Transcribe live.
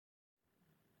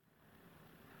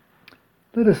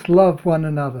Let us love one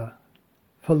another,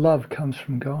 for love comes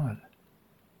from God.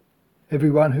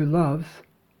 Everyone who loves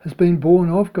has been born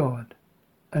of God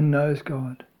and knows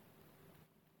God.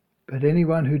 But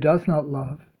anyone who does not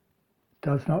love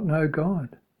does not know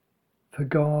God, for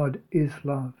God is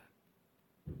love.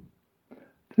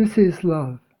 This is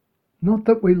love, not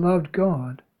that we loved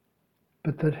God,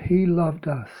 but that he loved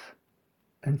us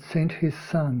and sent his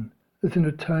Son as an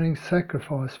atoning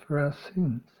sacrifice for our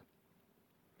sins.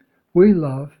 We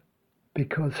love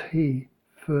because he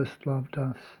first loved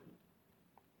us.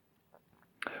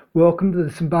 Welcome to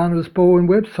the St Barnabas Baldwin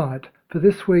website for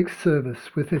this week's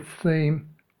service with its theme,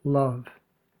 Love.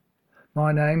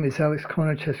 My name is Alex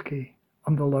Konacheski.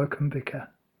 I'm the Locum Vicar.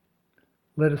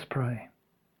 Let us pray.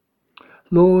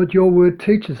 Lord, your word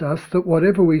teaches us that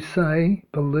whatever we say,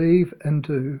 believe and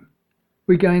do,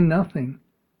 we gain nothing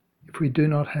if we do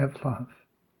not have love.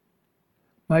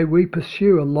 May we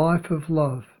pursue a life of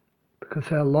love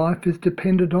because our life is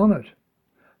dependent on it.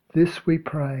 This we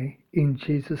pray in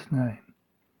Jesus' name.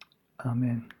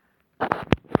 Amen.